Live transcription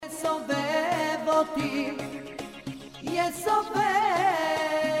יסובב אותי, יסובב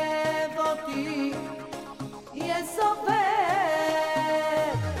אותי, יסובב.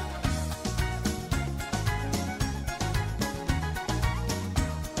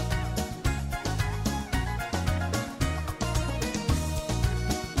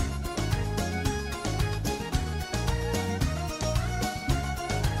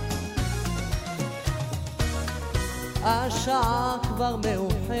 השעה כבר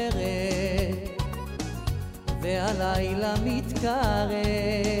מאוחרת והלילה מתקרב,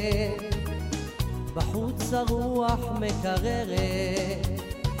 בחוץ הרוח מקררת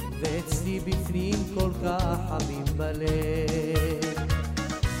ואצלי בפנים כל כך חמים בלב.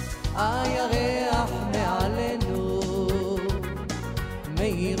 הירח מעלינו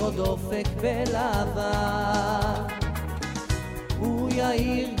מאיר עוד אופק בלבן, הוא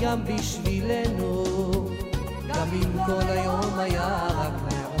יאיר גם בשבילנו גם אם כל היום היה רק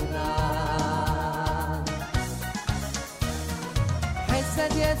מעונן. חסד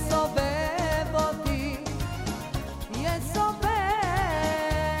יסובב אותי, יסובב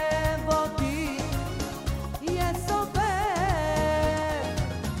אותי, יסובב.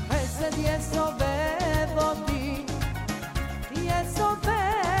 חסד יסובב אותי, יסובב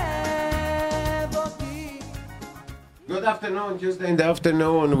אותי. Good afternoon, Tuesday in the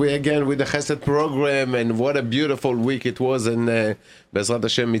afternoon. We again with the Chesed program, and what a beautiful week it was. And Bezrat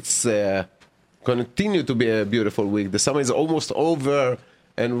Hashem, it's continue to be a beautiful week. The summer is almost over,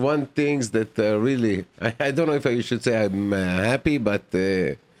 and one thing that really, I don't know if I should say I'm happy, but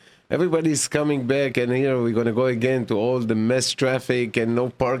everybody's coming back, and here we're going to go again to all the mess traffic and no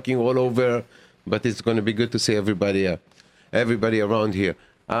parking all over. But it's going to be good to see everybody around here.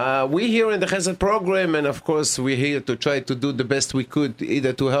 We're here in the Chesed program, and of course we're here to try to do the best we could,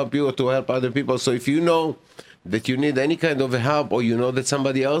 either to help you or to help other people. So if you know that you need any kind of help, or you know that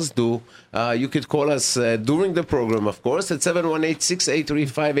somebody else do, you could call us during the program, of course, at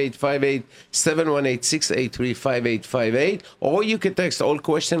 718-683-5858, 718-683-5858, or you can text all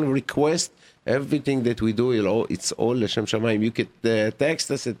question, request, everything that we do, it's all L'Shem Shamayim. You could text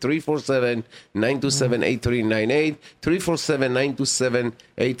us at 347-927-8398,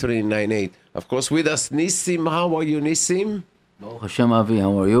 347-927-8398. Of course, with us, Nissim. How are you, Nissim? Baruch Hashem, Avi,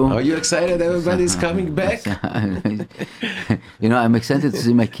 how are you? Are you excited everybody's coming back? You know, I'm excited to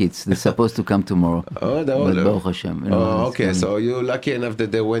see my kids. They're supposed to come tomorrow. Oh, but Baruch Hashem. You know, okay. So you're lucky enough that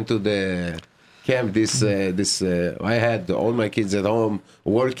they went to the camp. I had all my kids at home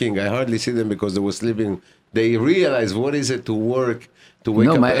working. I hardly see them because they were sleeping. They realized what is it to work, to wake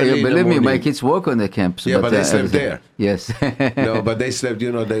up early believe me, my kids work on the camp. Yeah, but they slept there. Yes. No, but they slept,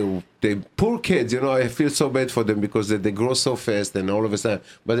 they poor kids, I feel so bad for them because they grow so fast, and all of a sudden,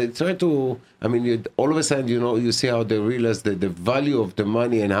 but they try to, all of a sudden, you see how they realize the value of the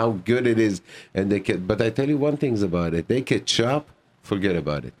money and how good it is, and but I tell you one thing about it, they can shop, forget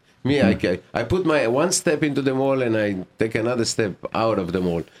about it. Me, I put my one step into the mall and I take another step out of the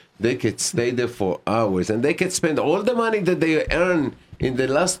mall. They could stay there for hours, and they could spend all the money that they earn in the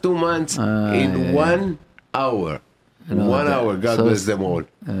last 2 months in 1 hour. 1 hour, God bless them all.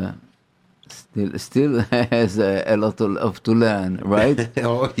 Still has a lot to learn, right?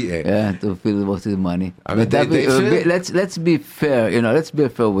 Oh, yeah. Yeah, to feel what is money. Let's be fair, let's be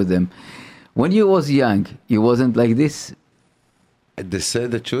fair with them. When you was young, you wasn't like this. To say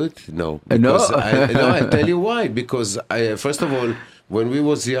the truth? No. Because I tell you why. Because, first of all, when we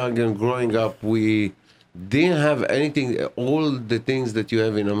was young and growing up, we didn't have anything, all the things that you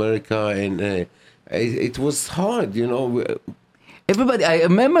have in America, and it was hard, Everybody, I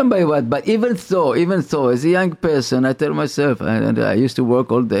remember by what, but even so, as a young person, I tell myself, I used to work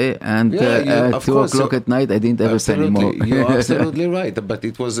all day, and at 2 o'clock at night, I didn't have it anymore. You're absolutely right, but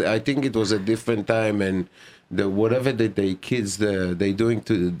I think it was a different time, and whatever the kids, they doing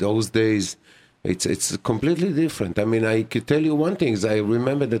to those days, it's completely different. I could tell you one thing, I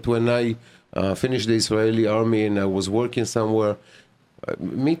remember that when I finished the Israeli army and I was working somewhere,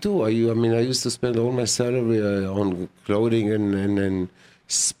 me too. I used to spend all my salary on clothing and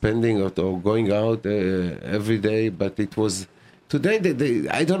spending or going out every day. But it was today.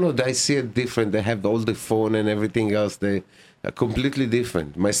 I don't know. I see it different. They have all the phone and everything else. They are completely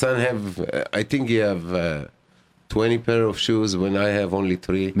different. My son I think he have 20 pair of shoes when I have only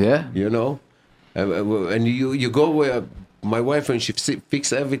 3. Yeah. And you go where my wife, when she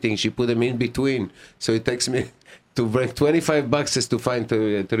fix everything, she put them in between. So it takes me to break 25 boxes to find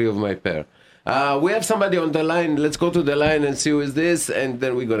 3 of my pair. We have somebody on the line. Let's go to the line and see who is this, and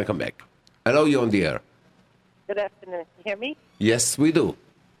then we're going to come back. Hello, you're on the air. Good afternoon. Can you hear me? Yes, we do.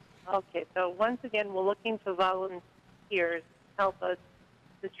 Okay, so once again, we're looking for volunteers to help us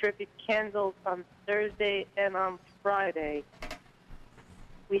distribute candles on Thursday and on Friday.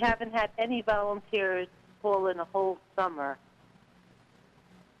 We haven't had any volunteers call in a whole summer.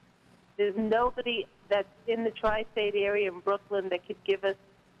 There's nobody that's in the tri-state area in Brooklyn that could give us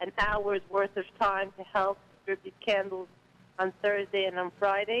an hour's worth of time to help distribute candles on Thursday and on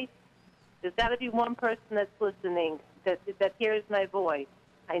Friday. There's got to be one person that's listening that hears my voice.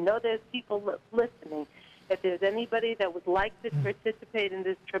 I know there's people listening. If there's anybody that would like to participate in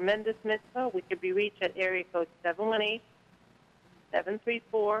this tremendous mitzvah, we can be reached at area code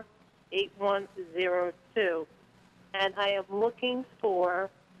 718-734-8102. And I am looking for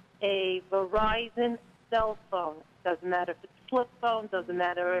a Verizon cell phone. Doesn't matter if it's flip phone, doesn't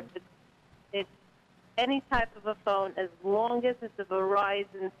matter if it's any type of a phone, as long as it's a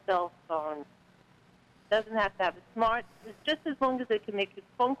Verizon cell phone. Doesn't have to have a smart, it's just as long as it can make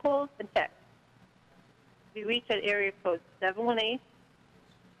phone calls and text. We reach at area code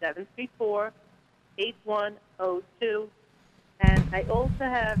 718-734-8102. And I also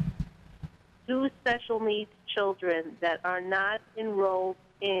have 2 special needs children that are not enrolled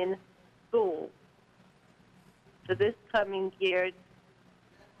in school for this coming year.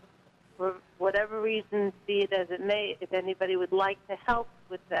 For whatever reason, be it as it may, if anybody would like to help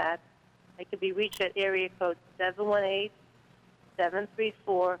with that, I could be reached at area code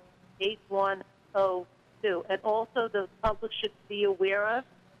 718-734-8102. And also the public should be aware of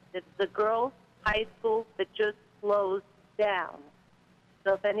that the girls' high school that just closed down.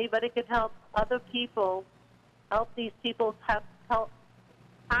 So if anybody could help other people, help these people help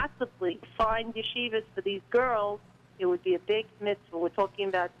possibly find yeshivas for these girls, it would be a big mitzvah. We're talking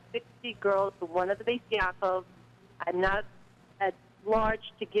about 60 girls for one of the Beis Yaakov. I'm not at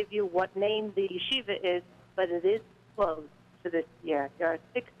large to give you what name the yeshiva is, but it is closed for this year. There are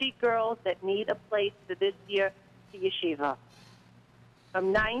 60 girls that need a place for this year to yeshiva,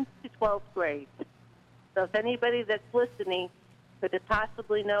 from 9th to 12th grade. So if anybody that's listening could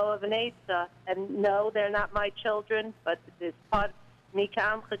possibly know of an Eitzah, and no, they're not my children, but it's part of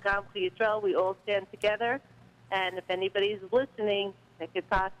Mikam, Chagam, Yisrael, we all stand together. And if anybody's listening, they could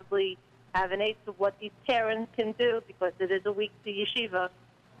possibly have an eighth of what these parents can do, because it is a week to yeshiva.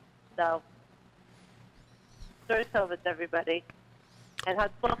 So, Surtovus, everybody. And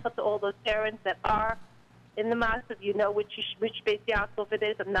Hatzlacha to all those parents that are in the Massive. You know which Beis Yaakov it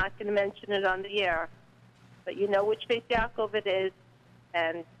is. I'm not going to mention it on the air. But you know which Beis Yaakov it is.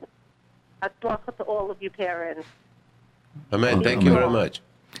 And Hatzlacha to all of you parents. Amen. Thank you very much.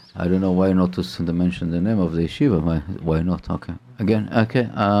 I don't know why not to mention the name of the yeshiva. Why not? Okay. Again. Okay.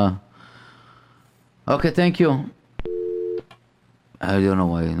 Okay. Thank you. I don't know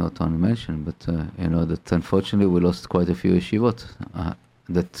why not to mention, but you know that unfortunately we lost quite a few yeshivot.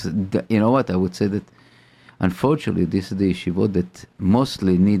 That you know what I would say that unfortunately this is the yeshivot that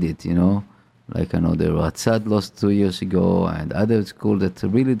mostly need it. You know, like I know the Ratzad lost 2 years ago, and other school that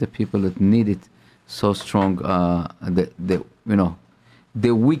really the people that need it so strong. You know.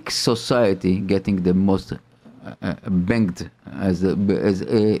 The weak society getting the most banged as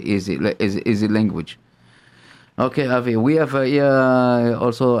easy language. Okay, Avi, we have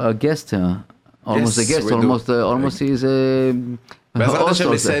also a guest. Almost yes, a guest. Almost he's a.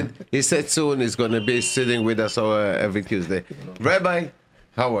 He said soon he's going to be sitting with us every Tuesday. Rabbi,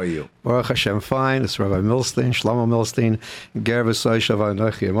 how are you? Baruch Hashem, fine. It's Rabbi Milstein, Shlomo Milstein, Ger v'Soishav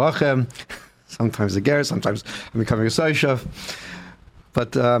Anochi Emachem. Sometimes a ger, sometimes I'm becoming a Soishav.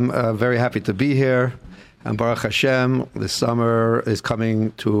 But I'm very happy to be here. And Baruch Hashem, the summer is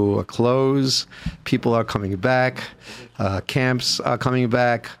coming to a close. People are coming back. Camps are coming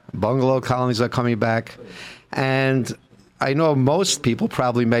back. Bungalow colonies are coming back. And I know most people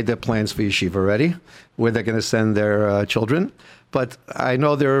probably made their plans for yeshiva already, where they're going to send their children. But I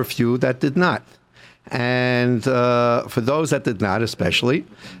know there are a few that did not. And for those that did not, especially,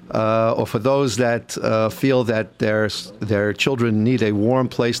 or for those that feel that their children need a warm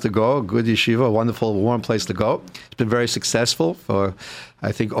place to go, a good yeshiva, a wonderful, warm place to go. It's been very successful for,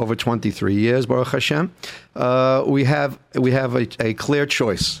 I think, over 23 years, Baruch Hashem. We have a clear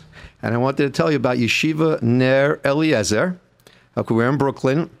choice. And I wanted to tell you about Yeshiva Ner Eliezer. We're in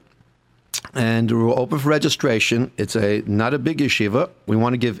Brooklyn. And we're open for registration. It's not a big yeshiva. We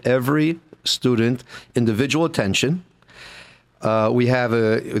want to give every student individual attention. We have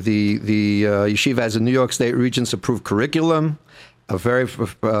the yeshiva has a New York State Regents approved curriculum, a very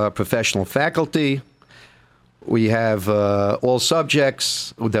professional faculty. We have all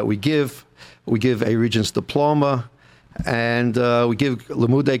subjects that we give. We give a Regents diploma, and we give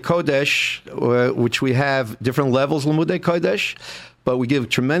Limudei Kodesh, which we have different levels Limudei Kodesh, but we give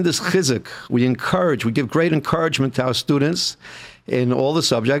tremendous chizuk. We give great encouragement to our students. in all the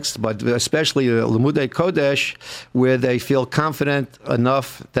subjects, but especially Limudei Kodesh, where they feel confident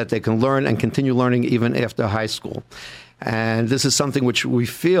enough that they can learn and continue learning even after high school. And this is something which we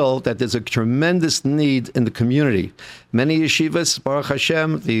feel that there's a tremendous need in the community. Many yeshivas, Baruch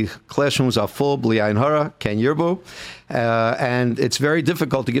Hashem, the classrooms are full, Bli Ayin Hara, Ken Yirbu, and it's very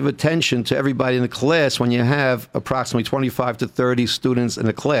difficult to give attention to everybody in the class when you have approximately 25 to 30 students in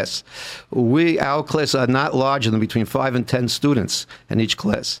a class. Our class are not larger than between 5 and 10 students in each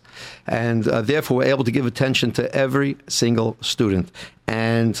class. And therefore, we're able to give attention to every single student.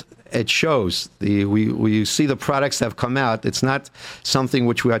 And it shows. We see the products that have come out. It's not something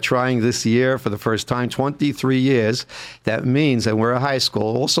which we are trying this year for the first time, 23 years. That means, and we're a high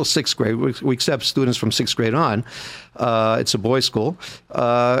school, also 6th grade. We accept students from 6th grade on. It's a boys' school.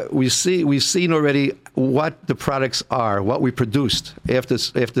 We've seen already what the products are, what we produced.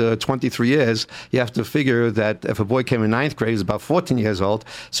 After 23 years, you have to figure that if a boy came in 9th grade, he's about 14 years old.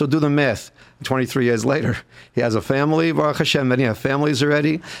 So do the math. 23 years later, he has a family. Baruch Hashem, many have families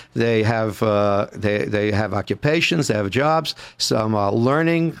already. They have they have occupations. They have jobs. Some are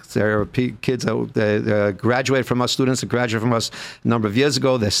learning. There are kids that graduated from us, students that graduated from us a number of years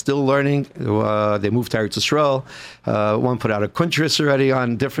ago. They're still learning. They moved to Eretz Yisrael. One put out a kuntris already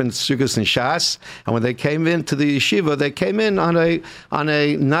on different sugas and shas. And when they came into the yeshiva, they came in on a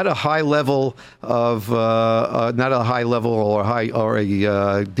not a high level of not a high level or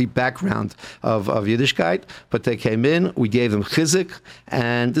a deep background of Yiddishkeit, but they came in, we gave them chizik,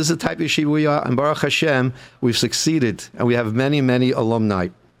 and this is the type of yeshiva we are, and Baruch Hashem, we've succeeded, and we have many, many alumni.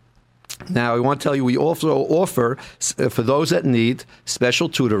 Now, I want to tell you, we also offer, for those that need, special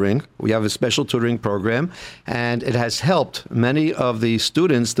tutoring. We have a special tutoring program, and it has helped many of the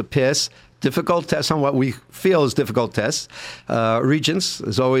students to pass difficult tests on what we feel is difficult tests. Regents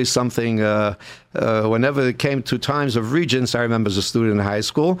is always something, whenever it came to times of regents, I remember as a student in high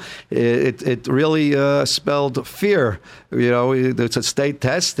school, it really spelled fear. You know, it's a state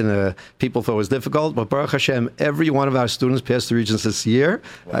test, and people thought it was difficult, but Baruch Hashem, every one of our students passed the regents this year.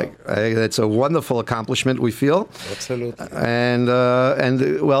 Wow. It's a wonderful accomplishment, we feel. Absolutely. And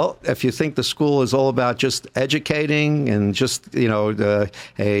well, if you think the school is all about just educating and just, a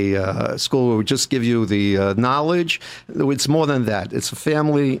school will just give you the knowledge, it's more than that. It's a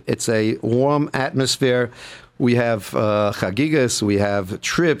family. It's a warm atmosphere. We have chagigas, we have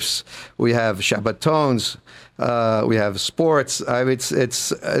trips, we have Shabbatons, we have sports.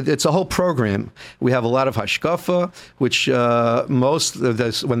 It's a whole program. We have a lot of hashkafa, which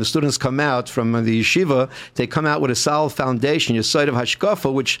when the students come out from the yeshiva, they come out with a solid foundation, your side of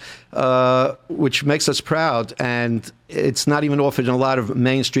hashkafa, which makes us proud, and it's not even offered in a lot of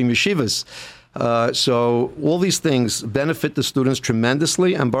mainstream yeshivas. So all these things benefit the students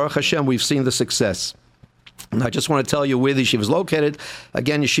tremendously, and Baruch Hashem, we've seen the success. And I just want to tell you where the yeshiva is located.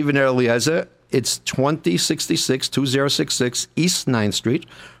 Again, Yeshiva Ner Eliezer. It's 2066 East 9th Street,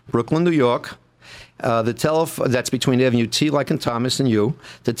 Brooklyn, New York. That's between Avenue T, like in Thomas, and U.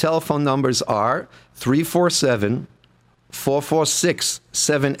 The telephone numbers are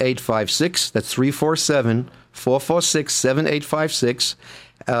 347-446-7856. That's 347-446-7856.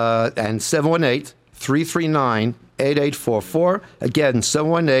 And 718-339-8844. Again,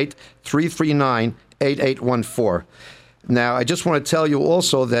 718-339-8814. Now, I just want to tell you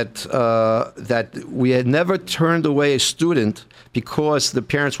also that that we had never turned away a student because the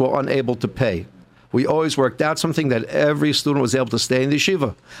parents were unable to pay. We always worked out something that every student was able to stay in the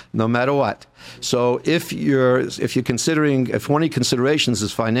yeshiva, no matter what. So if one of your considerations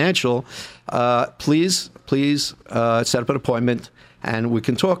is financial, please set up an appointment and we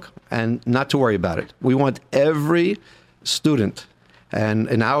can talk and not to worry about it. We want every student. And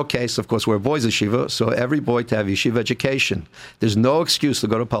in our case, of course, we're a boys' yeshiva, so every boy to have yeshiva education. There's no excuse to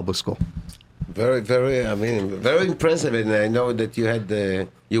go to public school. Very, very, very impressive. And I know that you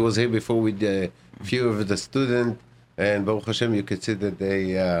was here before with a few of the students, and Baruch Hashem, you could see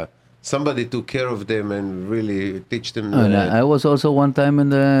that somebody took care of them and really teach them. I was also one time in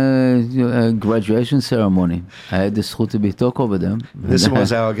the graduation ceremony. I had the zchut to talk over them. This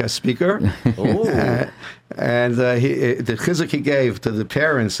was our guest speaker. And the chizuk he gave to the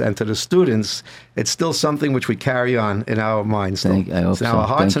parents and to the students, it's still something which we carry on in our minds. It's in our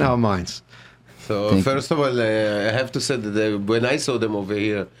hearts and our minds. So first of all, I have to say that when I saw them over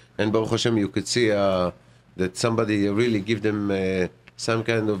here, and Baruch Hashem, you could see that somebody really give them some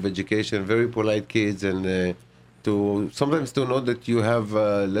kind of education, very polite kids, and sometimes to know that you have,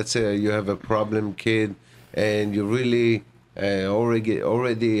 let's say you have a problem kid, and you really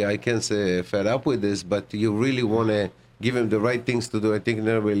already, I can't say fed up with this, but you really want to give him the right things to do. I think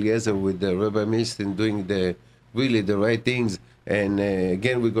Rabbi Eliezer with Rabbi Milstein doing the right things, And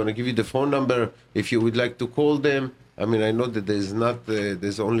again, we're going to give you the phone number if you would like to call them. I mean, I know that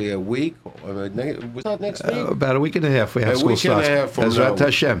there's only a week. Was that next week? About a week and a half. We have A school week and a starts. half from Bezrat now.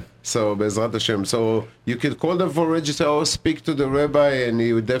 Hashem. So, Bezrat Hashem. So, you could call them for register or speak to the rabbi, and he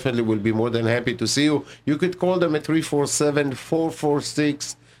definitely will be more than happy to see you. You could call them at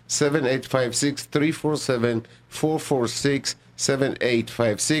 347-446-7856,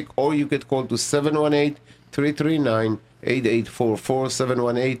 347-446-7856, or you could call to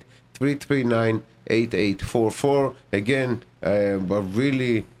 718-339-8844, 718-339-8844. Again, I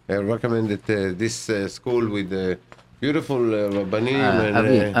really recommend that this school with beautiful Rabbanim.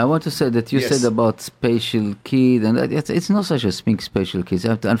 Avi, I want to say that you yes. said about special kid, and it's not such a thing, special kids.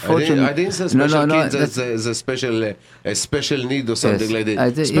 Unfortunately, I didn't say special kids as a special need or something like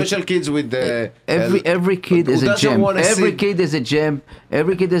that. Special kids with every kid is a gem. Every kid is a gem.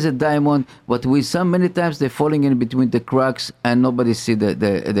 Every kid is a diamond. But many times they're falling in between the cracks, and nobody see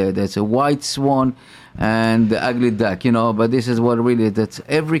there's a white swan and the ugly duck, but this is what really, that's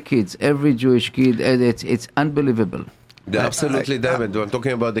every Jewish kid, it's unbelievable. They're absolutely diamond. I'm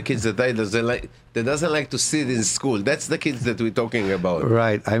talking about the kids that doesn't like to sit in school. That's the kids that we're talking about.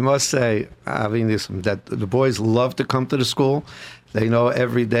 Right. I must say, Avi, that the boys love to come to the school. They know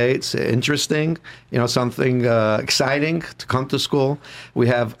every day it's interesting, something exciting to come to school. We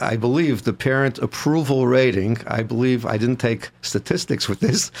have, I believe, the parent approval rating. I believe, I didn't take statistics with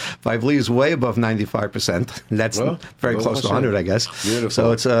this, but I believe it's way above 95%. That's very close to 100, I guess. Beautiful.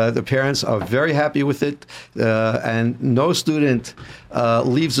 So it's the parents are very happy with it, and no student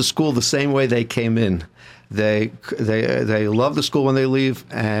leaves the school the same way they came in. They love the school when they leave,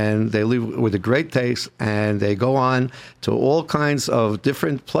 and they leave with a great taste, and they go on to all kinds of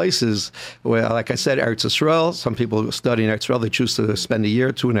different places where, like I said, Eretz Yisrael. Some people study in Eretz Yisrael. They choose to spend a year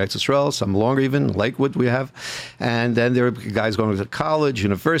or two in Eretz Yisrael, some longer even, Lakewood we have. And then there are guys going to college,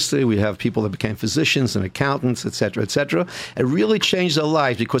 university. We have people that became physicians and accountants, et cetera, et cetera. It really changed their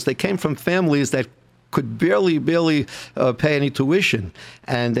lives because they came from families that could barely pay any tuition,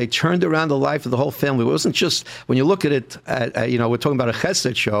 and they turned around the life of the whole family. It wasn't just, when you look at it, we're talking about a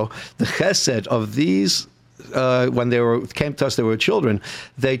chesed show, the chesed of these, when came to us, they were children,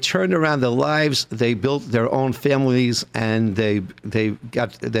 they turned around their lives, they built their own families, and they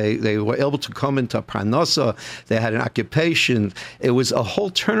were able to come into parnasa, they had an occupation. It was a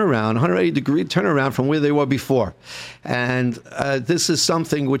whole turnaround, 180-degree turnaround from where they were before. And this is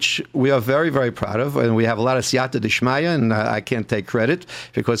something which we are very, very proud of, and we have a lot of siyata d'shmaya, and I can't take credit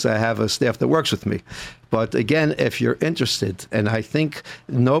because I have a staff that works with me. But again, if you're interested, and I think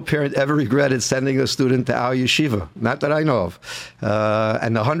no parent ever regretted sending a student to our yeshiva, not that I know of,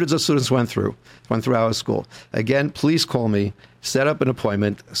 and the hundreds of students went through our school. Again, please call me, set up an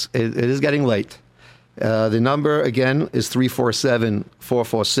appointment. It is getting late. The number, again, is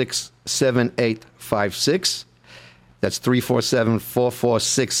 347-446-7856. That's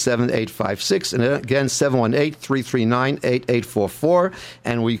 347-446-7856. And again, 718-339-8844.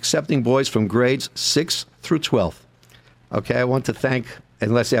 And we're accepting boys from grades 6 through 12. Okay, I want to thank,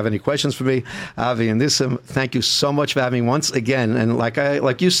 unless you have any questions for me, Avi and Nissim, thank you so much for having me once again. And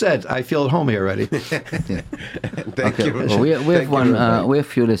like you said, I feel at home here already. Thank you. Well, we have we have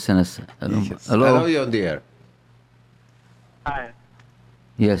few listeners. Yes. Hello? You're on the air. Hi.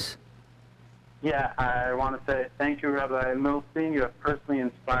 Yes. Yeah, I want to say thank you, Rabbi Milstein. You have personally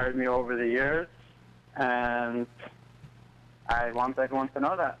inspired me over the years, and I want everyone to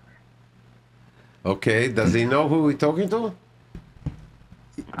know that. Okay, does he know who we're talking to?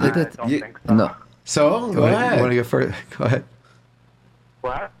 I don't think so. No. So, go ahead. You want to go first? Go ahead.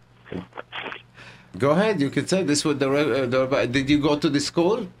 What? Go ahead, you can say this with the did you go to the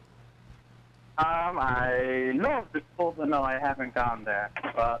school? I know of the school, but no, I haven't gone there.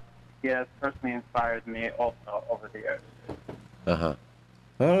 But he has personally inspired me also over the years. Uh-huh.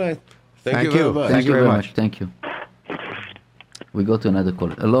 All right. Thank you very you. much. Thank you very very much. much. Thank you. We go to another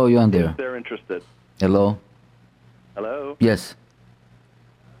caller. Hello, you're on there. They're interested. Hello? Hello? Yes.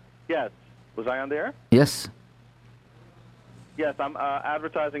 Yes. Was I on the air? Yes. Yes, I'm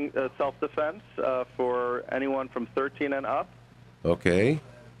advertising self-defense for anyone from 13 and up. Okay.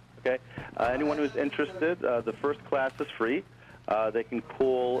 Okay. Anyone who's interested, the first class is free. They can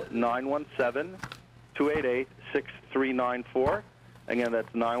call 917-288-6394. Again, that's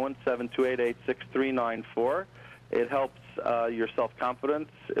 917-288-6394. It helps your self-confidence.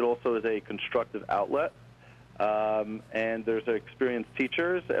 It also is a constructive outlet. And there's experienced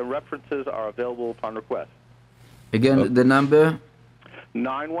teachers, and references are available upon request. Again, the number?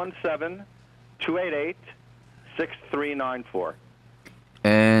 917-288-6394.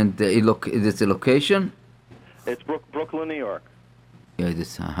 And it's a location? It's Brooklyn, New York. Yeah,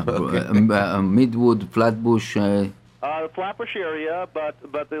 this Midwood, Flatbush. The Flatbush area, but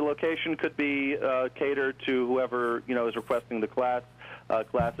the location could be catered to whoever is requesting the class.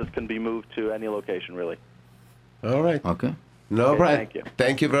 Classes can be moved to any location, really. All right. Okay. No, Okay, right. thank you.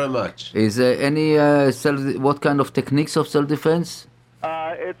 Thank you very much. Is there any what kind of techniques of self-defense?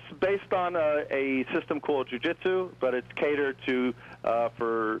 It's based on a system called Jiu-Jitsu, but it's catered to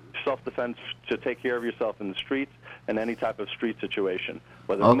for self-defense to take care of yourself in the streets and any type of street situation,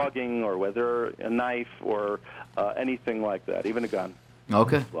 whether Okay. mugging or whether a knife or anything like that, even a gun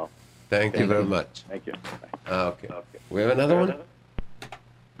Okay. as well. Thank you very much. Thank you. Okay. We have another one?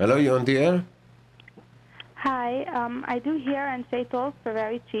 Hello, you on the air? Hi, I do hair and facials for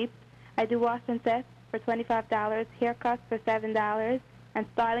very cheap. I do wash and set for $25, haircuts for $7, and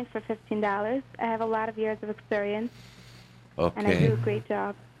styling for $15. I have a lot of years of experience, and I do Okay. a great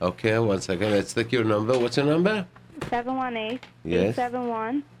job. Okay, 1 second. Let's take your number. What's your number?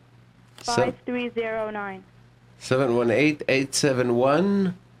 718-871-5309.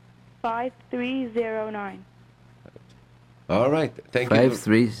 718-871. 5309. All right. Thank you.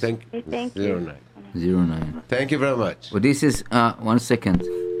 53 Thank you. Thank you. 09. 09. Thank you very much. Well, this is 1 second.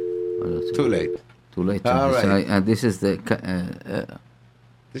 Too late. Too late. All This, right. this is the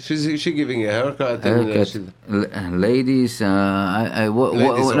She's giving a haircut. And, haircut. Ladies. Ladies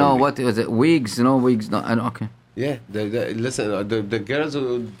no, only. what was it? Wigs? No wigs. No. Okay. yeah, listen, the girls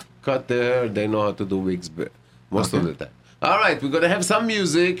who cut their hair, they know how to do wigs most of the time. All right, we're going to have some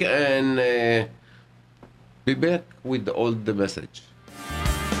music and be back with all the message.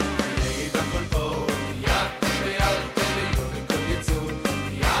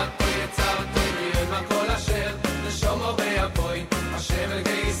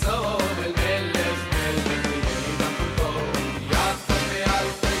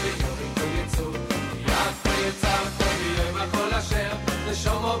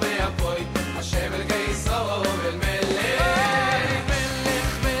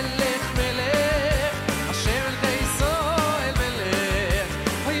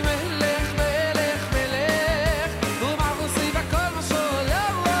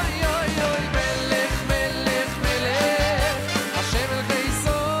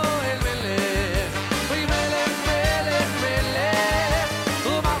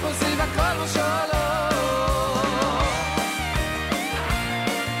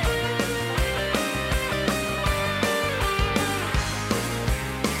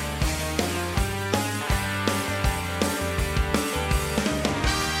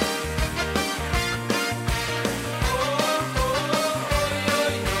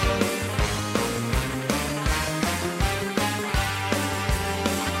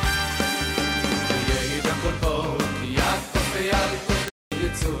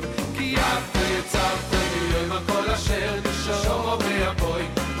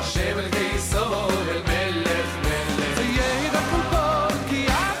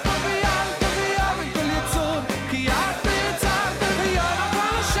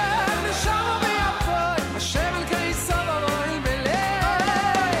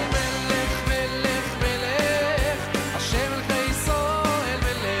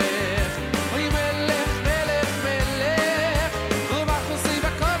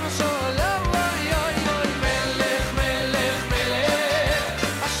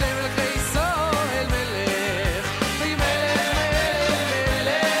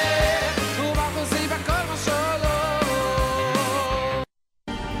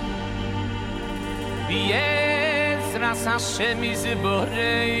 Hashem is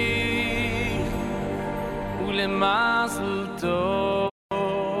borei ulemazel tov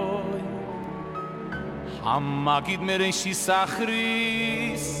Hamagid mereishi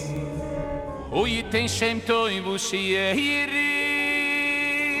sachris Hu yiten shem toiv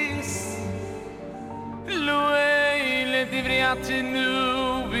u'sheyiris Lu'eile divrei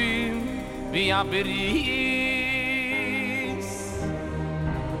atenuvim v'yaberis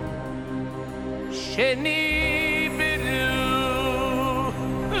Sheni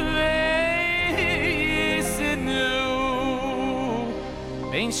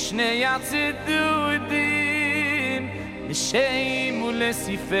שני הצדודים לשם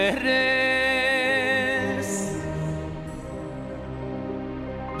ולספרס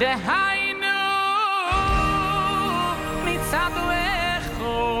דהיינו מצד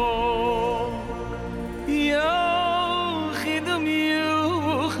ואחו יוחיד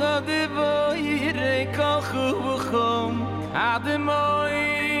ומיוחד ואירי כוחו וחום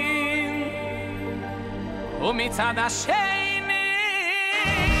אדמוין ומצד השם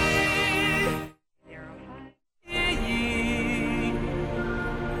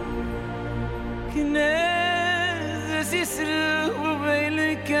Knez is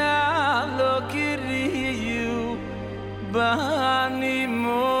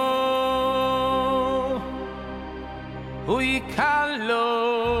kalo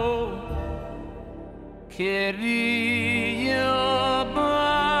keriyo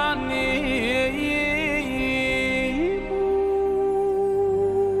bani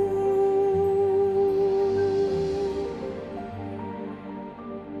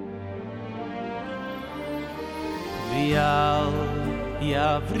Vial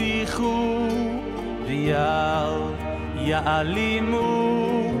yavrichu vial ya'alimu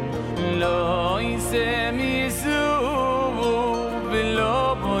lo yizemizu velo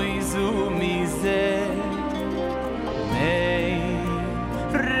boizu mize mei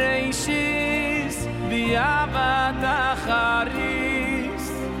reishis biavad acharis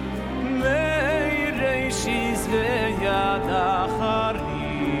mei reishis veyad acharis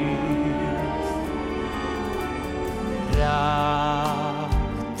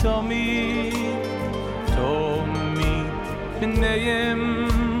תמיד בניהם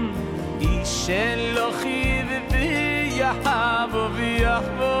איש אלוהי וביחבו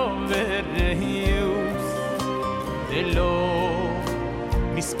ויחבו וראיוס ולא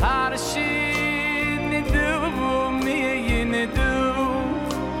מספר שנדעו מי ינדעו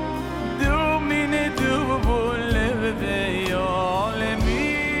דו מי נדעו לבדיו למי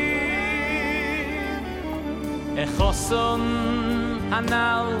חוסן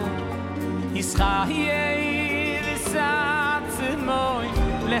הנ"ל ישחיי לסעצמוי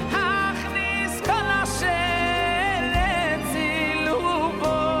להכניס כל אשר הצילו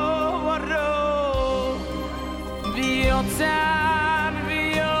בו ויוצר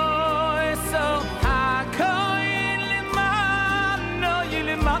ויועסו הכהן למענו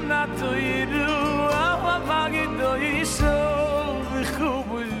ילמד התוירו אהבגדו ישו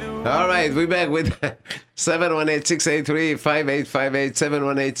וחובלו All right, we're back with 718-683-5858,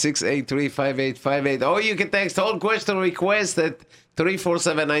 718-683-5858. Or you can text all question request at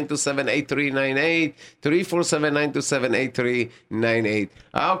 347-927-8398, 347-927-8398.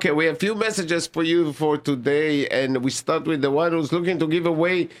 Okay, we have a few messages for you for today, and we start with the one who's looking to give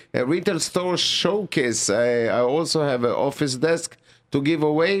away a retail store showcase. I also have an office desk to give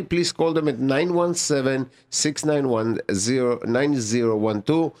away. Please call them at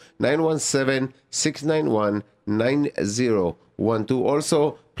 917-691-9012, 917-691-9012.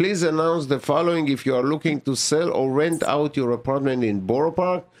 Also, please announce the following: if you are looking to sell or rent out your apartment in Borough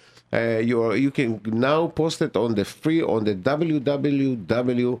Park, you can now post it on the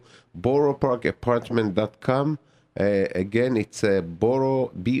www.boroughparkapartment.com. Again, it's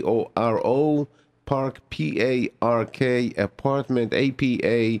Borough, B-O-R-O, Park, P-A-R-K, apartment,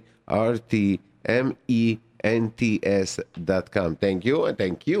 apartments.com. Thank you, and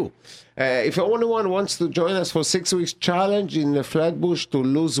thank you. If anyone wants to join us for 6 weeks challenge in the Flatbush to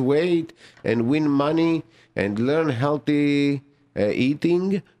lose weight and win money and learn healthy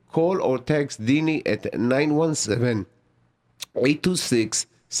eating, call or text Dini at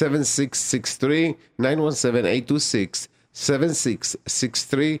 917-826-7663,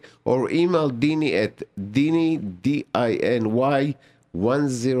 917-826-7663, or email Dini at Dini, D-I-N-Y,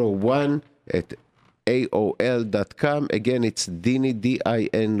 101 at AOL.com. Again, it's Dini,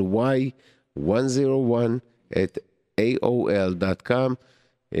 D-I-N-Y, 101 at AOL.com.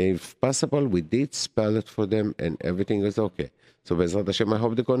 If possible, we did spell it for them, and everything is okay. So, Bezrat Hashem, I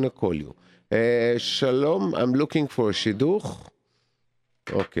hope they're going to call you. Shalom, I'm looking for a shidduch.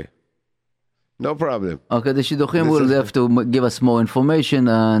 Okay. No problem. Okay, the shidduchim will have to give us more information,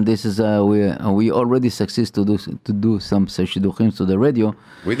 and this is we already succeed to do some shidduchim to the radio.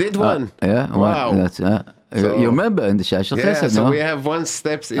 We did one. Yeah. Wow. That's, you remember in the Shashar Chesed, so no? we have one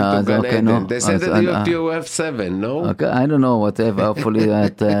steps into Gan Eden. No. They said that you have 7, no? Okay, I don't know, whatever. Hopefully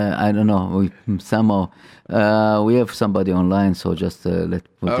that, I don't know. We somehow, we have somebody online, so just let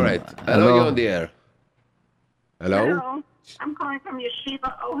put all right. Hello, you're on the air. Hello? Hello. I'm calling from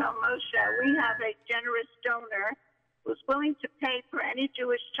Yeshiva Ohel Moshe. We have a generous donor who's willing to pay for any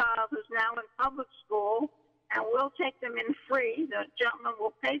Jewish child who's now in public school, and we'll take them in free. The gentleman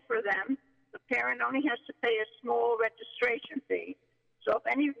will pay for them. The parent only has to pay a small registration fee. So if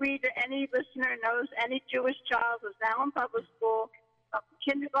any reader, any listener knows any Jewish child who's now in public school, from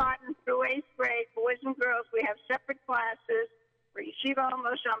kindergarten through 8th grade, boys and girls, we have separate classes for Yeshiva Ohel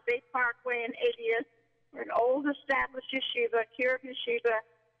Moshe on Bay Parkway and 80th. We're an old established yeshiva, Kiruv Yeshiva,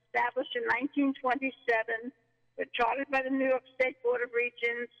 established in 1927. We're chartered by the New York State Board of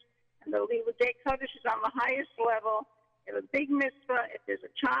Regents, and the Liudei Kodesh is on the highest level. We have a big mitzvah. If there's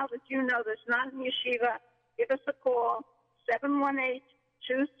a child that you know that's not in yeshiva, give us a call,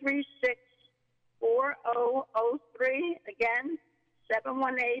 718-236-4003. Again,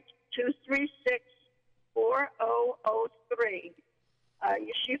 718-236-4003.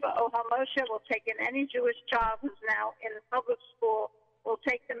 Yeshiva Ohel Moshe will take in any Jewish child who's now in public school. We'll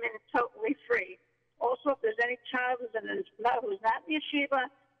take them in totally free. Also, if there's any child who's not in yeshiva,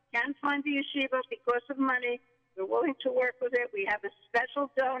 can't find the yeshiva because of money, we're willing to work with it. We have a special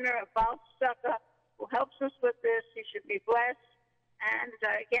donor, a Baal Tzedakah, who helps us with this. He should be blessed. And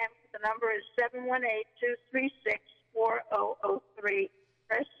again, the number is 718-236-4003.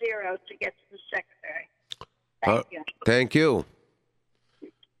 Press 0 to get to the secretary. Thank you. Thank you.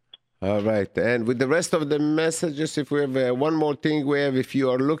 All right. And with the rest of the messages, if we have one more thing, if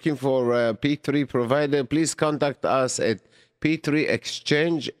you are looking for a P3 provider, please contact us at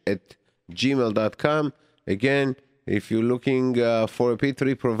p3exchange@gmail.com. Again, if you're looking for a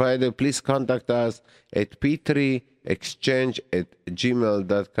P3 provider, please contact us at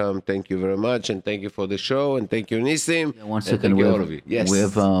p3exchange@gmail.com. Thank you very much, and thank you for the show, and thank you, Nissim. Yeah, 1 second. We have, yes. We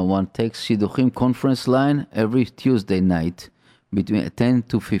have one text Shidduchim conference line every Tuesday night between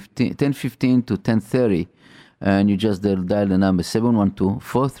 10:15 to 10:30, and you just dial the number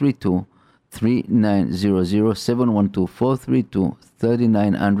 712-432-3900,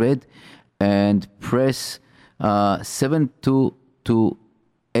 712-432-3900, and press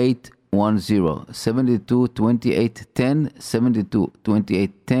 722810, 722810,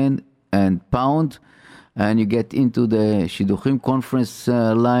 722810, and pound, and you get into the Shidduchim conference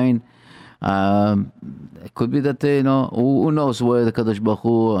line. It could be that, who knows where the Kadosh Baruch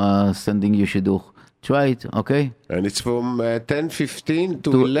Hu sending you Shidduch. Try it, okay? And it's from 10:15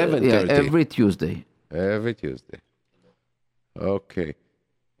 to 11:30. Yeah, every Tuesday. Every Tuesday. Okay.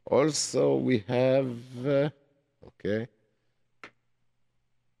 Also, we have... okay.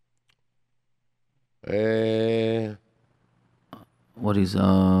 What is...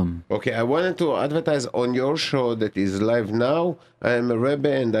 Okay, I wanted to advertise on your show that is live now. I am a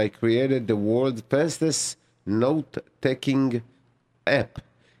Rebbe and I created the world's fastest note-taking app.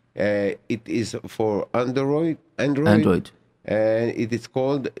 It is for Android. And it is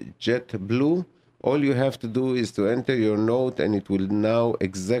called JetBlue. All you have to do is to enter your note and it will know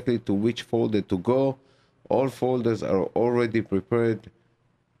exactly to which folder to go. All folders are already prepared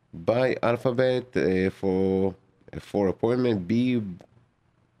by alphabet for appointment. B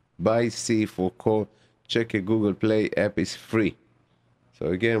by C for call. Check a Google Play app is free. So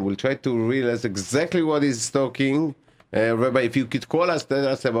again, we'll try to realize exactly what is talking. Rabbi, if you could call us, tell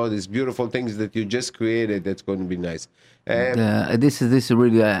us about these beautiful things that you just created. That's going to be nice. This is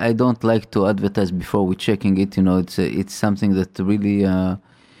really. I don't like to advertise before we're checking it. It's something that really.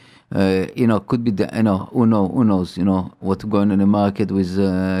 Could be who knows, what's going on in the market with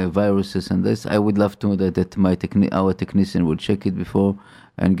viruses and this. I would love to know that our technician will check it before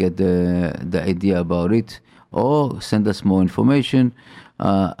and get the idea about it, or send us more information.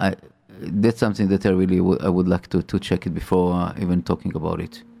 That's something that I would like to check it before even talking about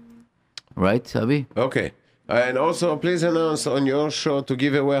it. Right, Avi? Okay. And also, please announce on your show to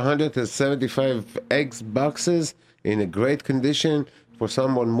give away 175 eggs boxes in a great condition for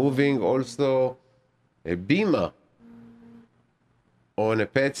someone moving. Also, a bima on a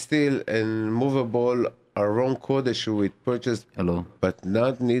pet steel and movable Aron Kodesh with purchased, but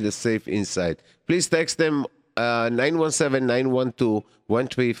not need a safe inside. Please text them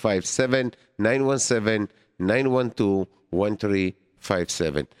 917-912-1357,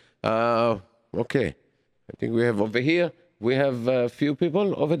 917-912-1357. Okay. I think we have over here, we have a few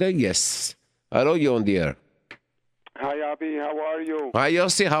people over there. Yes. Hello, you're on the air. Hi, Avi. How are you? Hi,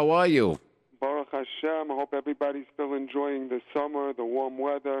 Yossi. How are you? Baruch Hashem. I hope everybody's still enjoying the summer, the warm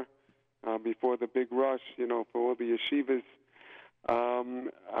weather, before the big rush, for all the yeshivas.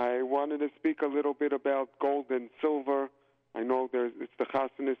 I wanted to speak a little bit about gold and silver. I know it's the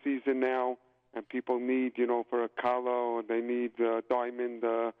Chasana season now, and people need, for a kala, or they need a diamond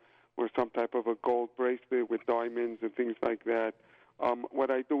or some type of a gold bracelet with diamonds and things like that.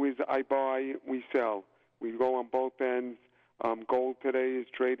 What I do is I buy, we sell. We go on both ends. Gold today is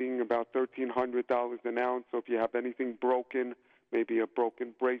trading about $1,300 an ounce. So if you have anything broken, maybe a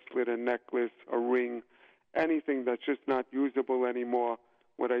broken bracelet, a necklace, a ring, anything that's just not usable anymore,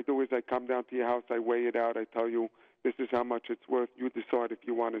 what I do is I come down to your house, I weigh it out, I tell you this is how much it's worth. You decide if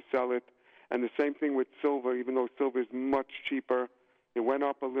you want to sell it. And the same thing with silver, even though silver is much cheaper. It went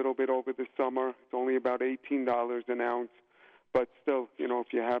up a little bit over the summer. It's only about $18 an ounce. But still,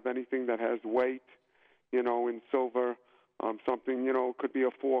 if you have anything that has weight, in silver, something, it could be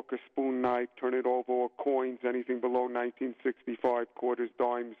a fork, a spoon, knife, turn it over, or coins, anything below 1965, quarters,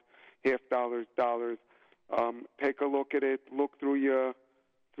 dimes, half dollars, dollars. Take a look at it. Look through your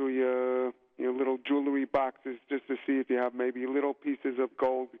little jewelry boxes just to see if you have maybe little pieces of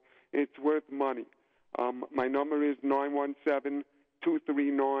gold. It's worth money. My number is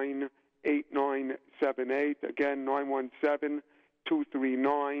 917-239-8978. Again,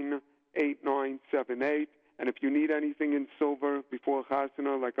 917-239-8978. And if you need anything in silver before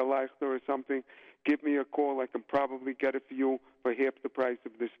Chasana, like a leichter or something, give me a call. I can probably get it for you for half the price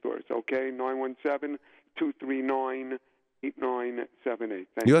of the stores. Okay, 917-239-8978.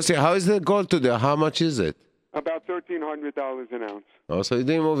 Yossi, how is the gold today? How much is it? About $1,300 an ounce. Oh, so it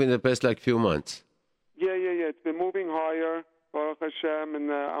didn't move in the past like few months. Yeah. It's been moving higher, Baruch Hashem,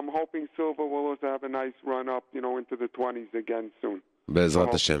 and I'm hoping silver will also have a nice run up, into the 20s again soon.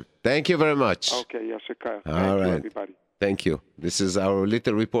 Bezrat Hashem. Thank you very much. Okay, Yashikar. All Thank right. you, everybody. Thank you. This is our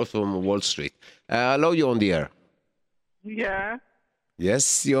little report from Wall Street. Hello, you on the air. Yeah.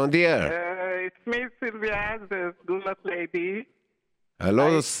 Yes, you're on the air. It's me, Sylvia, the Sgula lady.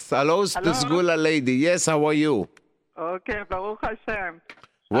 Hello, the Sgula lady. Yes, how are you? Okay, Baruch Hashem.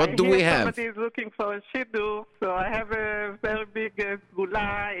 What do we have? Somebody is looking for a shidduch, so I have a very big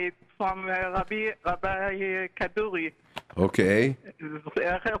Sgula. It's from Rabbi Kaduri. Okay.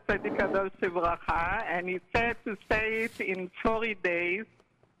 And he said to say it in 40 days.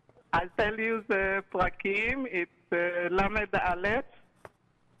 I'll tell you the prakim. It's Lamed Aleph.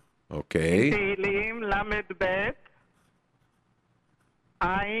 Okay. Tehillim, Lamed Bet.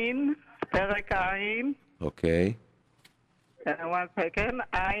 Ayin, Perek Ayin. Okay. 1 second.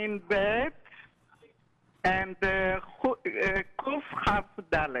 Ayin Bet. And Kuf Chaf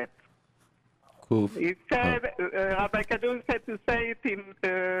Dalet. He said, Rabbi Kadun said to say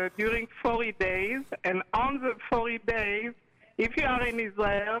it during 40 days, and on the 40 days, if you are in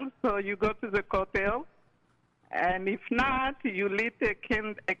Israel, so you go to the Kotel, and if not, you lit a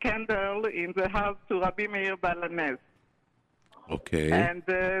candle in the house to Rabbi Meir Balanes. Okay. And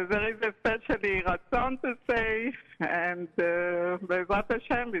there is especially Ratzon to say, and Bezrat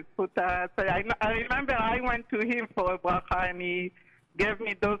Hashem is put I remember I went to him for a bracha, and he gave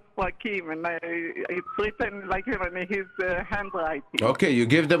me those prakim, and it's written like in his handwriting. Okay, you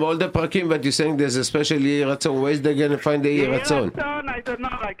give them all the prakim, but you're saying there's especially Yiratzon. Where is they going to find the Yiratzon? I don't know,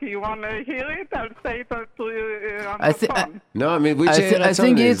 like you want to hear it? I'll say it to you on the phone. No, I mean, which I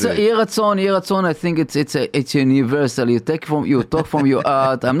think is it? Yiratzon, I think it's universal. You talk from your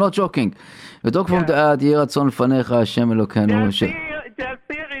art. I'm not joking. You talk from the art, Yiratzon Fanecha Hashem Elokeinu.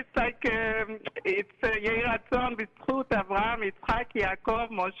 It's like it's יהי רצון בזכות אברהם, יצחק, יעקב,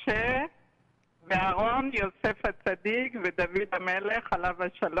 משה ואהרון, יוסף הצדיק ודוד המלך עליו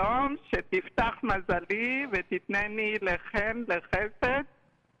השלום, שתפתח מזלי ותתנני לחן לחסד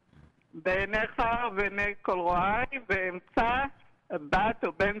בעיניך ובעיני כל רואי, ואמצא בת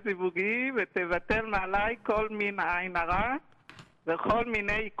או בן זיווגי ותבטל מעלי כל מין עין הרע וכל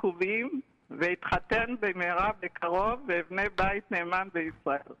מיני עיכובים, והתחתן במהרה בקרוב ואבנה בית נאמן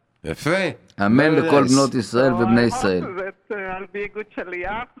בישראל. יפה. אמן לכל בנות ישראל ובני ישראל. זה על פי איגוד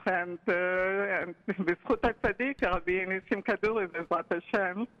שליח, בזכות הצדיק, רבי ניסים כדורי, בעזרת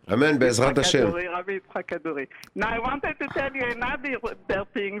השם. אמן, בעזרת השם. רבי יצחק כדורי. Now I wanted to tell you another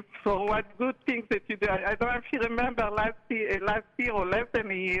thing for what good things that you do. I don't know if you remember last year or less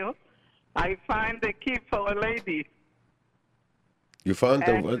than a year, I find a key for a lady. You found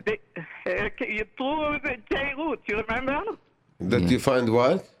the what? Through the JRoot, you remember? That you find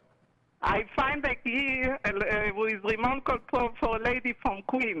what? I find a key with remote control for a lady from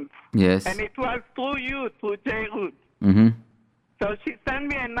Queens. Yes. And it was through you, through JRoot. Mm-hmm. So she sent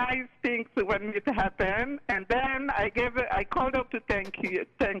me a nice thing when it happened, and then I called her to thank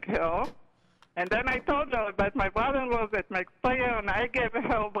her. And then I told her about my brother-in-law that makes prayer, and I gave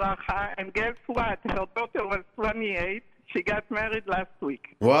her bracha, and guess what? Her daughter was 28. She got married last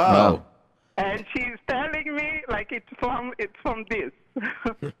week. Wow. And she's telling me like it's from this.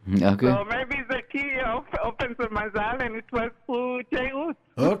 Okay. So maybe the key opens the mazal, and it was through JRoot.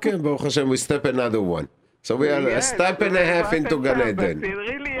 Okay, Baruch Hashem, we step another one. So we are a step and a half into Gan Eden.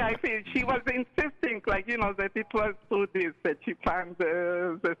 Really, I feel she was insisting, like, that it was through this that she found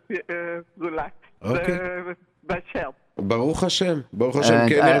the Zula, the Bashel. Baruch Hashem. Baruch Hashem.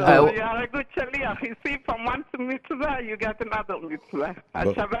 You are a good shaliach. You see, from one mitzvah, you got another mitzvah.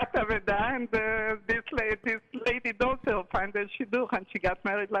 Shabbat Aveda, and this lady daughter found a shidduch, and she got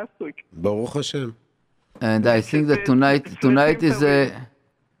married last week. Baruch Hashem. And I think that tonight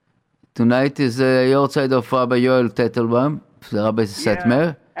is your side of Rabbi Yoel Tettelbaum, Rabbi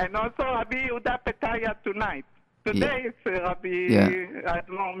Satmer. And also Rabbi Yehuda Petaya tonight. Today is Rabbi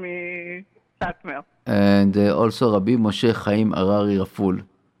Admor Satmer. And also Rabbi Moshe Chaim Arari Raful,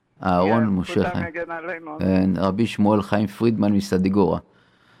 Aaron Moshe Chaim, and Rabbi Shmuel Chaim Friedman Misadigora.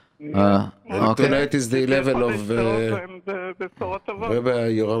 And Okay. tonight is the level of בשורות טובות. Rabbi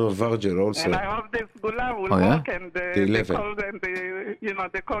Yoram Varger also. And I hope this Gula will Oh, yeah? work and The they 11. call and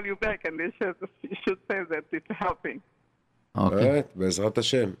they call you back and they should say that it's helping. Okay. Alright, בעזרת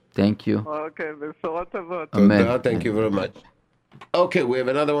השם. Thank you. Okay, בשורות טובות. תודה, Amen. thank you very much. Okay, we have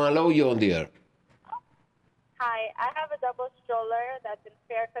another one. Hello, you're on the air. Hi, I have a double stroller that's in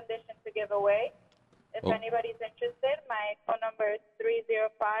fair condition to give away. If Oh. anybody's interested, my phone number is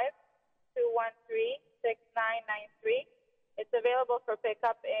 305-213-6993. It's available for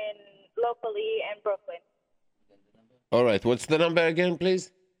pickup locally in Brooklyn. Alright, what's the number again, please?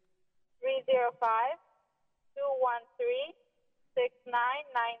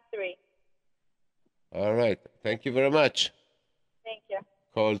 305-213-6993. Alright, thank you very much. Thank you.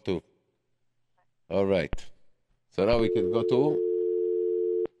 Call two. Alright. So now we can go to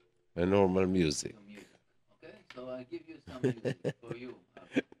a normal music. Okay, so I give you some music for you.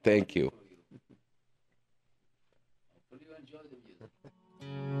 Thank you. Hopefully you enjoy the music.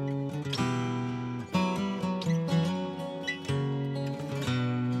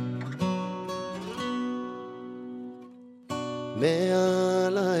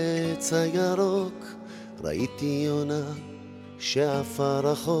 מעל העץ הירוק ראיתי יונה שעפה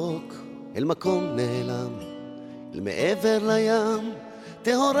רחוק אל מקום נעלם, אל מעבר לים,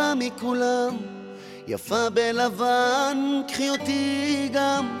 טהורה מכולם, יפה בלבן, קחי אותי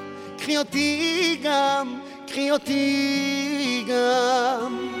גם, קחי אותי גם, קחי אותי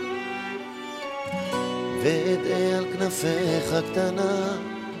גם. ואדעה על כנפיך קטנה,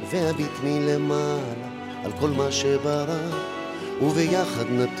 ואביט מלמעלה על כל מה שברא, וביחד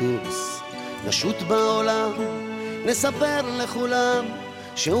נטוס, נשוט בעולם, נספר לכולם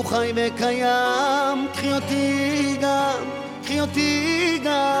שהוא חי וקיים. קחי אותי גם, קחי אותי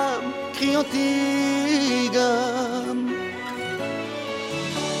גם, קחי אותי גם.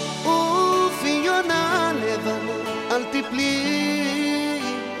 אופי יונה לבנה, אל תפלי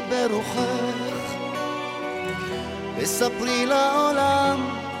ברוחך, וספרי לעולם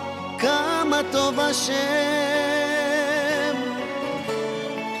כמה טוב השם.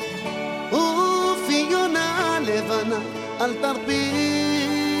 אופי יונה לבנה, אל תרפי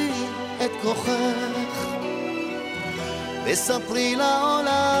את כוחך, וספרי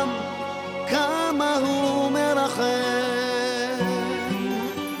לעולם כמה הוא מרחם.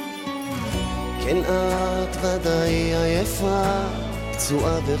 כן, את ודאי עייפה,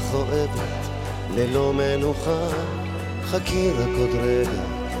 פצועה וכואבת, ללא מנוחה. חכי רק עוד רגע,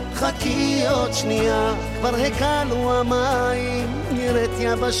 חכי עוד שנייה, כבר הקלו המים, נראית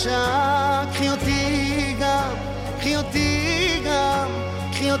יבשה. קחי אותי גם, קחי אותי גם,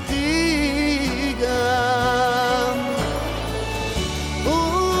 קחי אותי גם.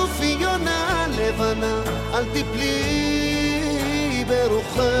 אופי יונה לבנה, אל תפלי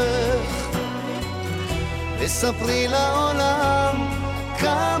ברוחך, וספרי לעולם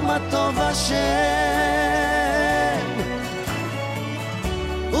כמה טוב השם.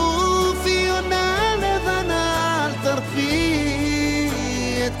 אופי יונה לבנה, אל תרפי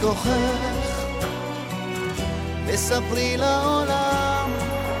את כוחך, וספרי לעולם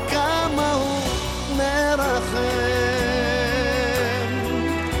כמה הוא מרחם.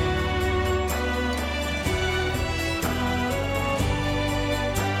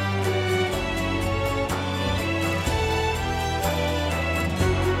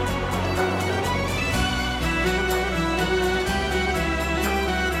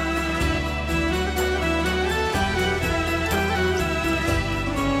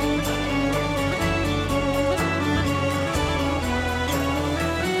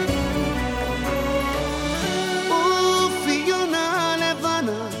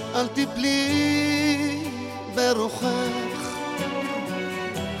 תפלי ברוחך,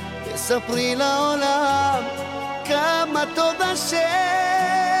 וספרי לעולם כמה טוב השם.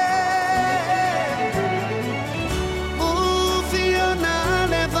 אופי יונה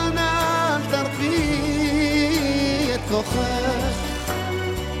לבנה, אל תרפי את כוחך,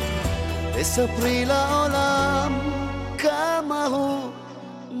 וספרי לעולם כמה הוא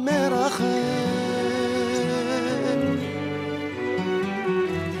מרחם.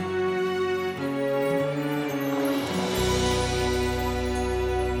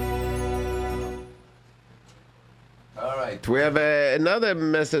 We have another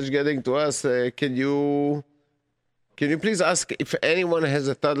message getting to us. Can you please ask if anyone has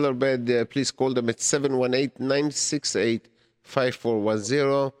a toddler bed? Please call them at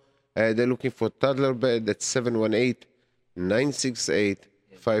 718-968-5410. They're looking for toddler bed at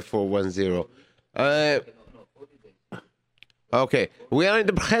 718-968-5410. Okay, we are in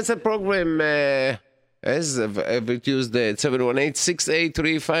the Chesed program. as of every Tuesday at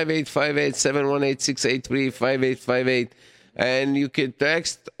 718-683-5858, 718-683-5858. And you can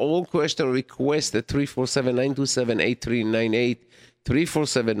text all question requests at 347-927-8398,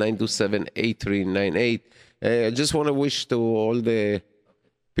 347-927-8398. I just want to wish to all the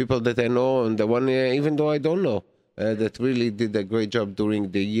people that I know and the one, even though I don't know, that really did a great job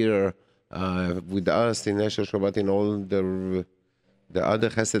during the year with us in Asher Shabbat, in all the other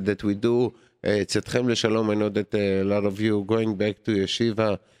chesed that we do. Tzedchem l'shalom. I know that a lot of you going back to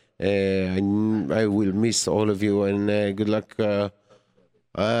yeshiva. I will miss all of you, and good luck to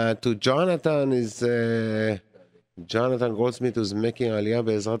Jonathan. Jonathan Goldsmith, who's making Aliyah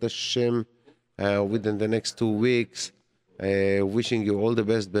Be'ezrat Hashem within the next 2 weeks. Wishing you all the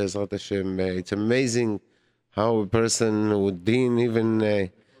best, Be'ezrat Hashem. It's amazing how a person who didn't even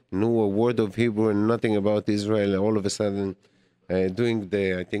knew a word of Hebrew and nothing about Israel, all of a sudden doing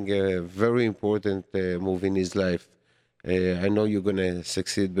I think, a very important move in his life. I know you're going to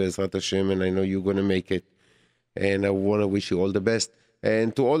succeed, Be'ezrat Hashem, and I know you're going to make it. And I want to wish you all the best.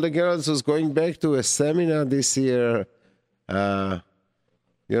 And to all the girls who's going back to a seminar this year, it's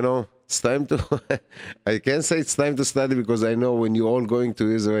time to, I can't say it's time to study, because I know when you're all going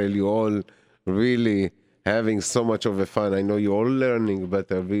to Israel, you're all really having so much of a fun. I know you're all learning, but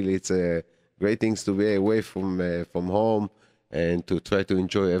really it's great things to be away from home and to try to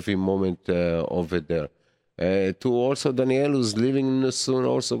enjoy every moment over there. To also Daniel, who's leaving soon,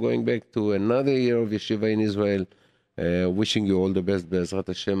 also going back to another year of yeshiva in Israel. Wishing you all the best, Be'ezrat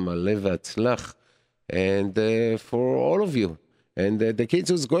Hashem, Alev V'atzlach, and for all of you. And the kids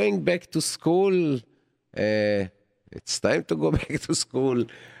who's going back to school, it's time to go back to school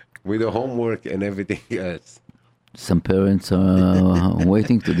with the homework and everything else. Some parents are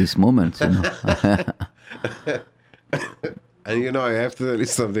waiting to this moment, And I have to tell you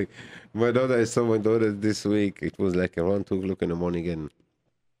something. I saw my daughter this week. It was like around 2 o'clock in the morning, and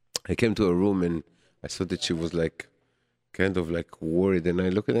I came to her room and I saw that she was like kind of like worried. And I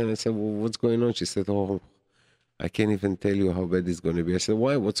looked at her and I said, well, what's going on? She said, oh, I can't even tell you how bad it's going to be. I said,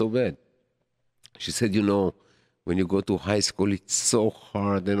 why? What's so bad? She said, when you go to high school, it's so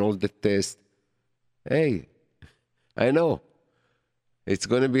hard and all the tests. Hey, I know. It's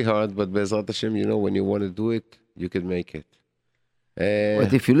going to be hard, but Be'ezrat Hashem, when you want to do it, you can make it.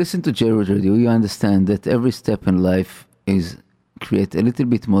 But if you listen to JRoot Radio, you understand that every step in life create a little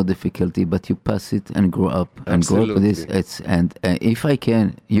bit more difficulty, but you pass it and grow up and grow up with this. If I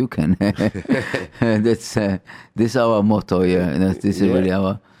can, you can. This is our motto. This is really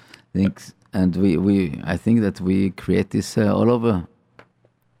our things, and I think that we create this all over.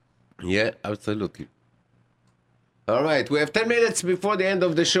 Yeah, absolutely. All right, we have 10 minutes before the end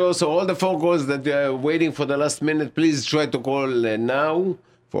of the show, so all the phone calls that are waiting for the last minute, please try to call now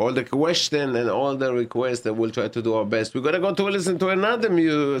for all the questions and all the requests, and we'll try to do our best. We're going to go to listen to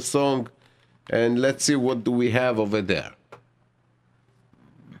another song, and let's see what do we have over there.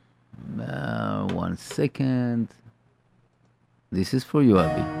 1 second. This is for you,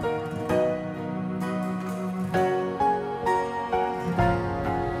 Avi.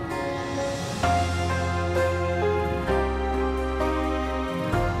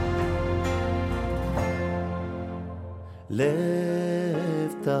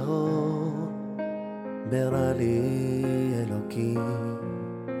 לב טהור ברא לי אלוקים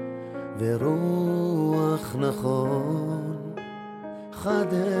ורוח נכון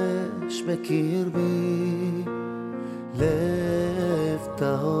חדש בקרבי לב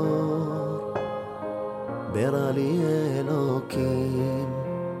טהור ברא לי אלוקים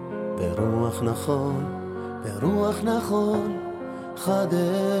ורוח נכון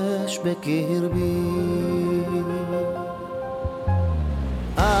חדש בקרבי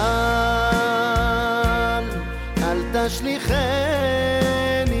אל תשליכני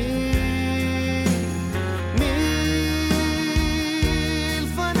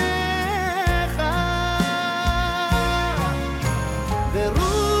מלפניך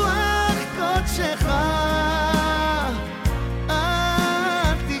ברוח קודשך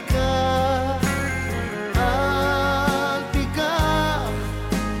אל תיקח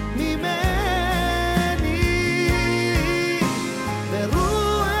ממני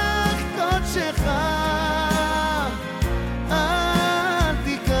ברוח קודשך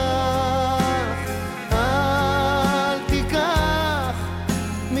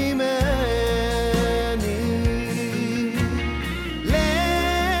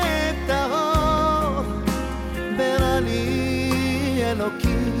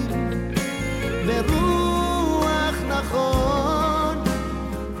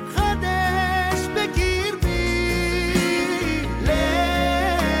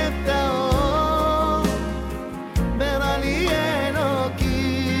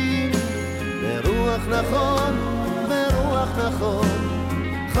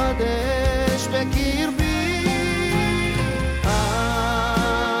אש בקרבי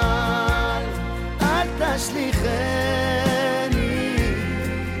אל תשליכני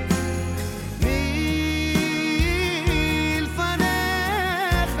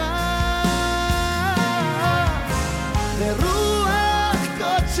מלפניך ורוח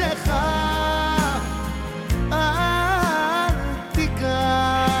קודשך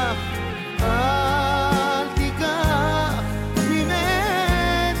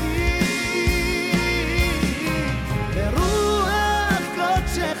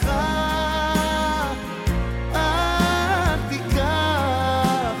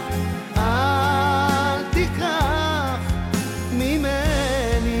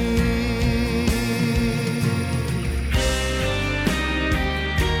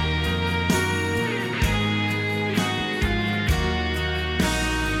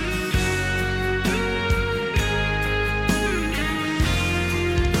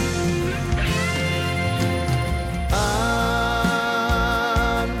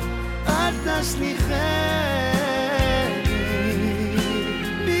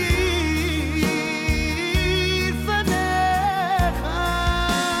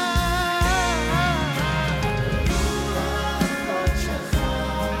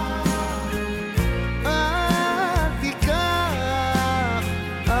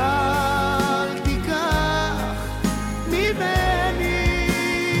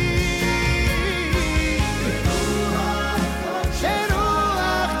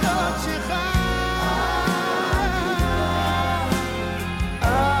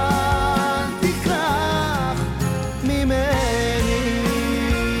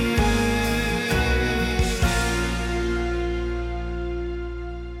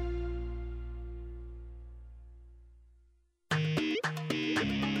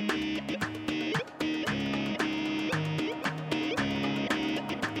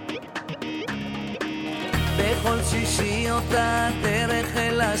בכל שישי אותה דרך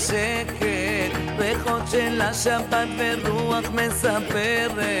אל השקט ריחות של השבת ורוח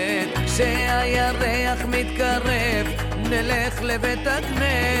מספרת שהירח מתקרב נלך לבית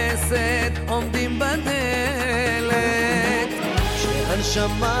הכנסת עומדים בדלת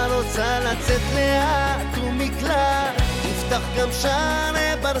שהנשמה רוצה לצאת לאט ומקלט יפתח גם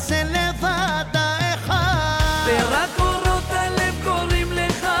שערי ברזל לבד האחד ורק אורות הלב קוראים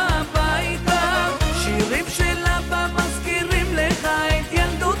לך הביתה שירים של אבא מזכירים לך את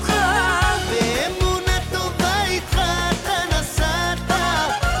ילדותך באמונה טובה איתך אתה נסעת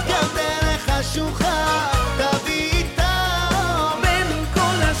גם דרך השוחה תביא איתה בין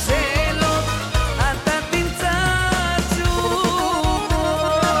כל השאלות אתה תמצא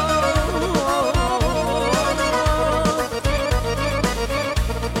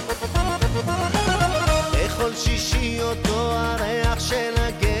בכל שישי אותו הריח של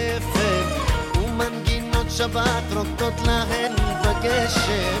הגפן ומנגינות שבת רוקדות להן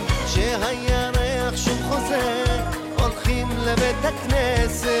בגשם שהירח שוב חוזר הולכים לבית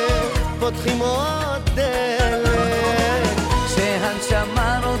הכנסת פותחים עוד דלת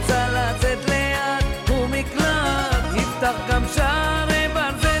כשהנשמה רוצה לצאת לאט ומקלט יפתח גם שערי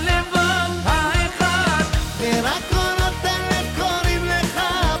ברזל לבד האחד ורק קולות הלב קוראים לך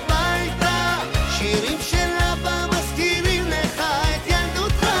הביתה שירים של אבא מזכירים לך את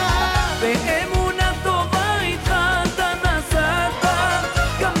ילדותך באמונה טובה איתך אתה נסעת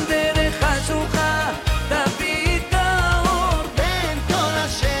גם דרך השוחה תביא את האור בין כל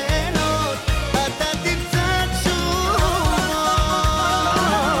השאלות אתה תמצא תשובות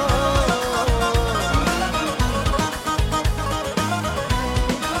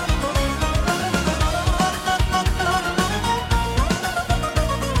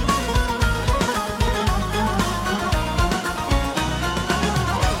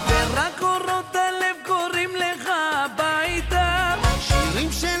ורק אורות הלב קוראים לך הביתה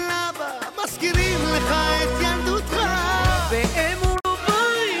שירים של אבא מזכירים לך את ילדותך באמונה טובה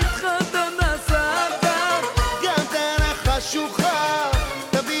איתך אתה נסעת גם דרך השוחה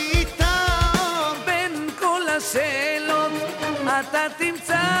תביא איתה אור בין כל השאלות אתה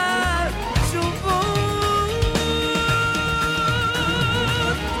תמצא תשובות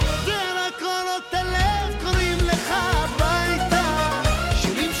ורק קולות הלב קוראים לך הביתה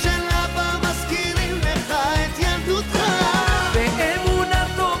שירים של אבא מזכירים לך את ילדותך באמונה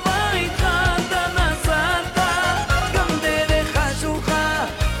טובה איתך אתה נסעת גם דרך השוחה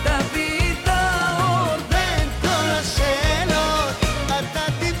תביא את האור בין כל השאלות אתה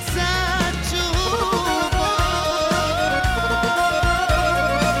תמצא תשובות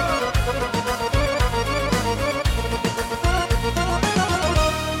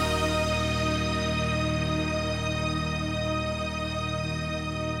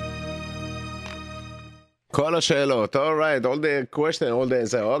כל השאלות. All right, all the question, all the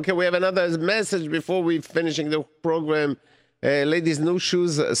answer. Okay, we have another message before we finishing the program. Ladies, new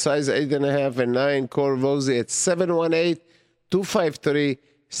shoes, size 8.5 and 9. Call Rosie at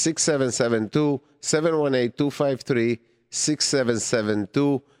 718-253-6772.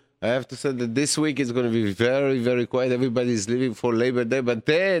 718-253-6772. I have to say that this week is going to be very, very quiet. Everybody's leaving for Labor Day, but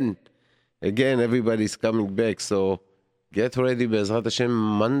then, again, everybody's coming back. So get ready, Bezrat Hashem,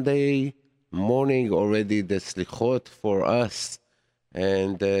 Monday morning already, the slichot for us.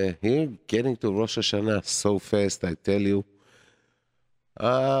 And here, getting to Rosh Hashanah so fast, I tell you.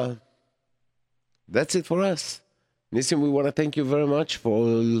 That's it for us. Nissim, we want to thank you very much for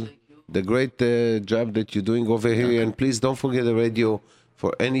all the great job that you're doing over here. And please don't forget the radio.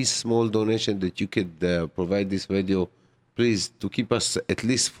 For any small donation that you could provide this radio, please, to keep us at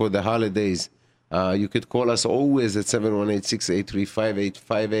least for the holidays. You could call us always at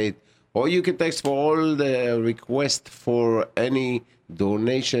 718-683-5858, or you can text for all the requests for any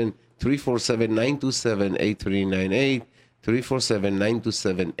donation, 347-927-8398,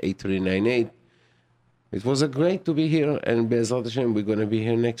 347-927-8398. It was a great to be here, and Be'ezrat Hashem, we're going to be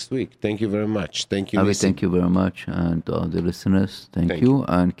here next week. Thank you very much. Thank you, Avi, Nissim. thank you very much, and to all the listeners, thank you,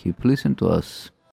 and keep listening to us.